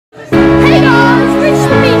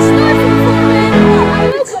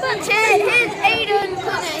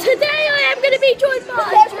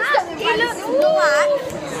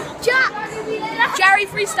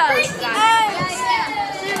Jerry Freestyles.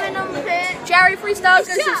 Jerry Freestyles,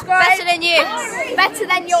 go subscribe. Better than you. Better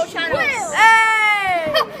than your channel.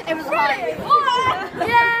 Hey! It was high.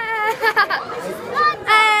 Yeah!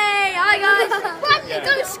 Hey, hi guys. Bradley,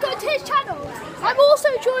 go subscribe to his channel. I'm also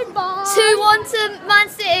joined by 2-1 to Man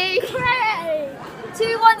City.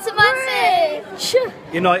 2-1 to Man City.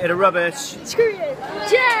 United are rubbish. Screw you.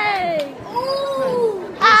 Jay.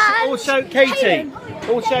 Ooh. All shout Katie.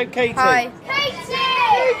 All shout Katie. Hi.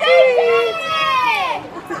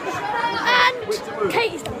 And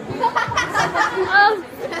Katie's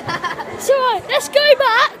so right, let's go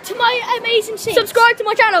back to my amazing scene. Subscribe to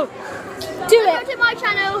my channel. Do Subscribe to my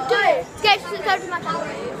channel. Do it. Subscribe to my channel.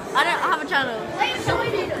 I don't have a channel.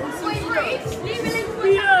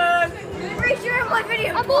 You're in my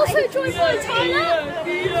video. I'm also joined by Tyler.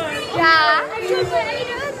 Yeah. I'm joined by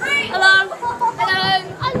Aiden. Hello. Hello.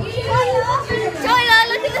 Tyler,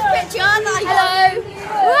 look at this picture. Hello.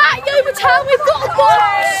 We're at Yeovil Town. We've got a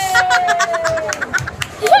box.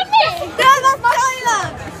 Is that me? No, that's Tyler.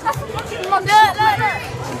 Look.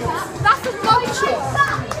 That's a monkey.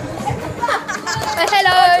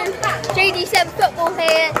 Hello. JD7 Football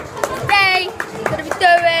here. Today, we're going to be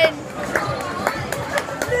doing.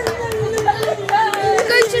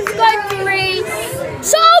 Go subscribe to Reese.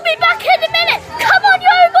 So I'll be back in a minute. Come on,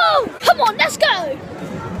 Yeovil. Come on, let's go.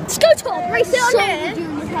 Let's go, Tom. Reese, sit on here.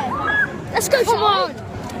 Let's go, Tom. Come on.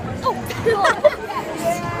 Oh, God.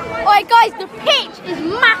 Alright, guys, the pitch is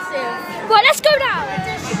massive. Right, let's go now.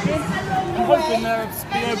 I'm hoping they'll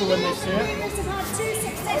be able to win this year.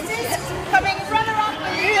 Coming runner-up.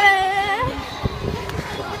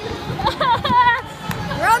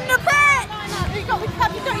 Run the pitch. You got your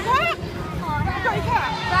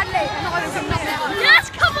cap. Bradley, I'm not even coming up. Yes,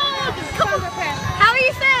 come on. Come on. How are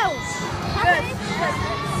you feel? Good.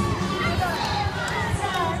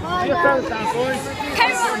 Your phone's down, boys.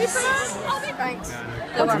 Thanks.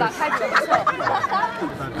 Look at that paper.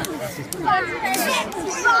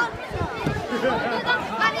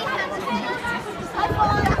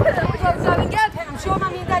 I'm sure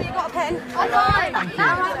Mummy and Daddy got a pen. Alright,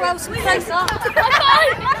 Well, thanks up.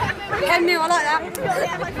 10 mil, I like that.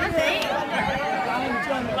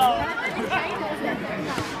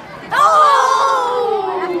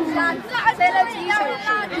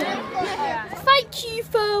 Thank you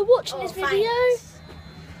for watching this video.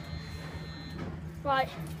 Right,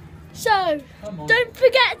 so don't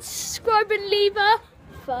forget to subscribe and leave a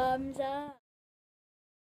thumbs up.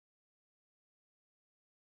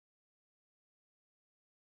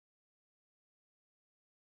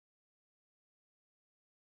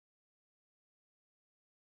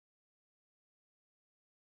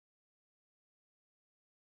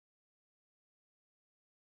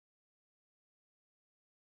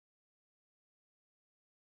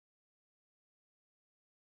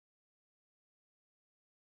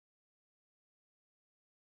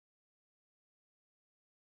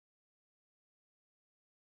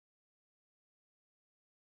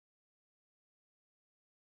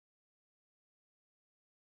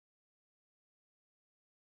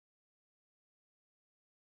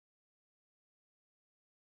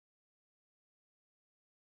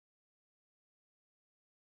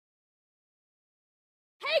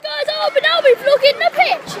 Hey guys, I'll be vlogging the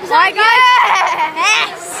pitch. Is that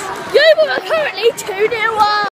Yes! Yeovil are currently 2-0 up.